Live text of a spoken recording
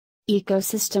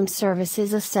Ecosystem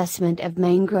Services Assessment of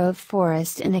Mangrove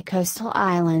Forest in a Coastal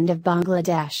Island of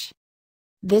Bangladesh.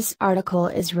 This article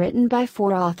is written by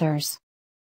 4 authors.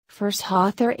 First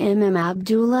author Imam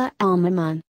Abdullah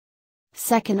Al-Mamun.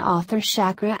 Second author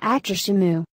Shakra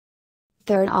Akhtar.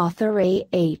 Third author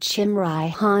A.H.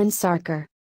 Imran Sarkar.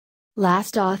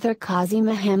 Last author Qazi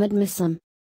Muhammad Muslim.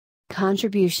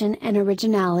 Contribution and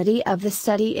originality of the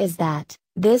study is that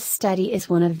this study is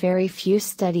one of very few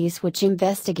studies which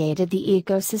investigated the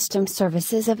ecosystem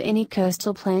services of any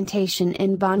coastal plantation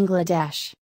in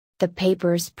Bangladesh. The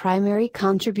paper's primary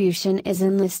contribution is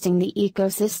in listing the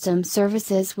ecosystem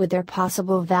services with their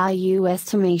possible value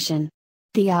estimation.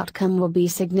 The outcome will be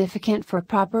significant for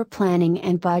proper planning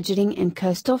and budgeting in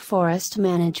coastal forest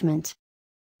management.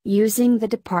 Using the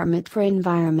Department for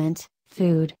Environment,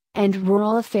 Food, and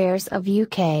Rural Affairs of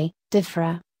UK,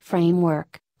 DEFRA,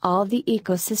 framework, all the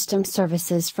ecosystem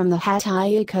services from the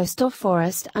Hataya Coastal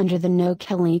Forest under the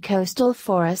Noakhali Coastal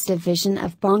Forest Division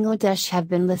of Bangladesh have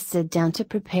been listed down to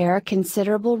prepare a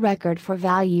considerable record for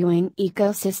valuing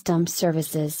ecosystem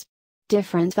services.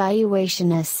 Different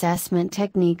valuation assessment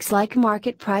techniques like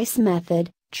market price method,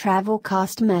 travel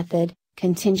cost method,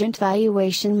 contingent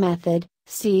valuation method,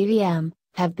 CVM,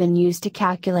 have been used to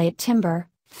calculate timber,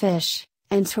 fish,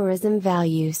 and tourism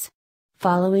values.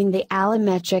 Following the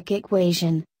allometric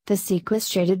equation, the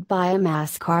sequestrated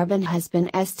biomass carbon has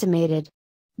been estimated.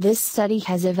 This study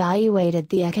has evaluated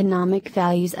the economic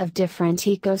values of different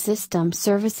ecosystem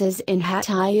services in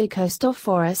Hataya coastal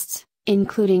forests,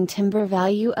 including timber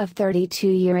value of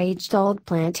 32-year-aged-old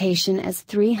plantation as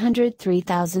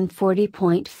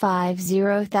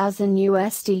 $303,040.50 thousand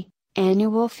USD,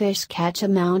 annual fish catch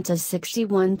amount as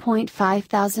 61.5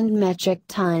 thousand metric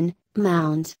ton,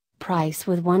 mound, price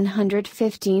with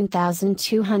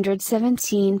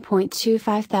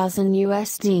 115,217.25 thousand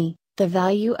USD, the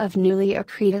value of newly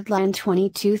accreted land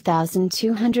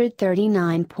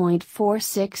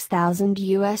 22,239.46 thousand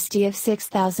USD of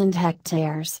 6,000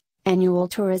 hectares, annual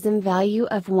tourism value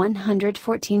of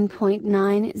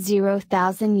 114.90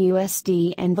 thousand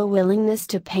USD and the willingness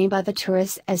to pay by the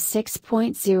tourists as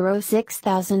 6.06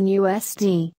 thousand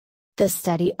USD. The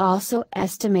study also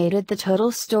estimated the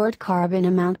total stored carbon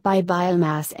amount by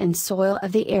biomass and soil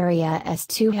of the area as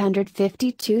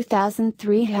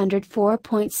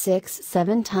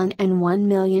 252,304.67 ton and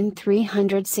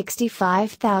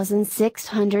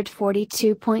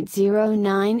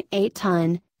 1,365,642.098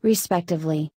 ton,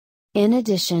 respectively. In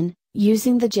addition,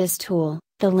 using the GIS tool,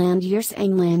 the land use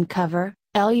and land cover,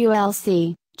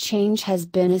 LULC, change has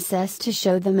been assessed to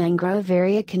show the mangrove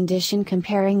area condition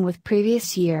comparing with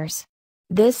previous years.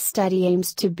 This study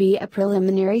aims to be a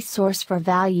preliminary source for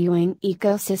valuing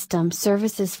ecosystem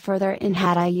services further in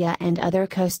Hataya and other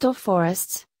coastal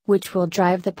forests, which will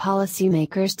drive the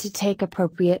policymakers to take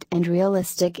appropriate and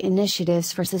realistic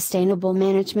initiatives for sustainable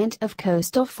management of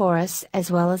coastal forests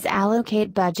as well as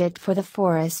allocate budget for the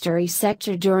forestry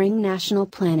sector during national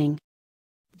planning.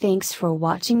 Thanks for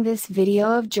watching this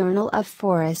video of Journal of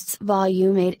Forests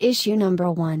Volume 8 Issue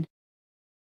Number 1.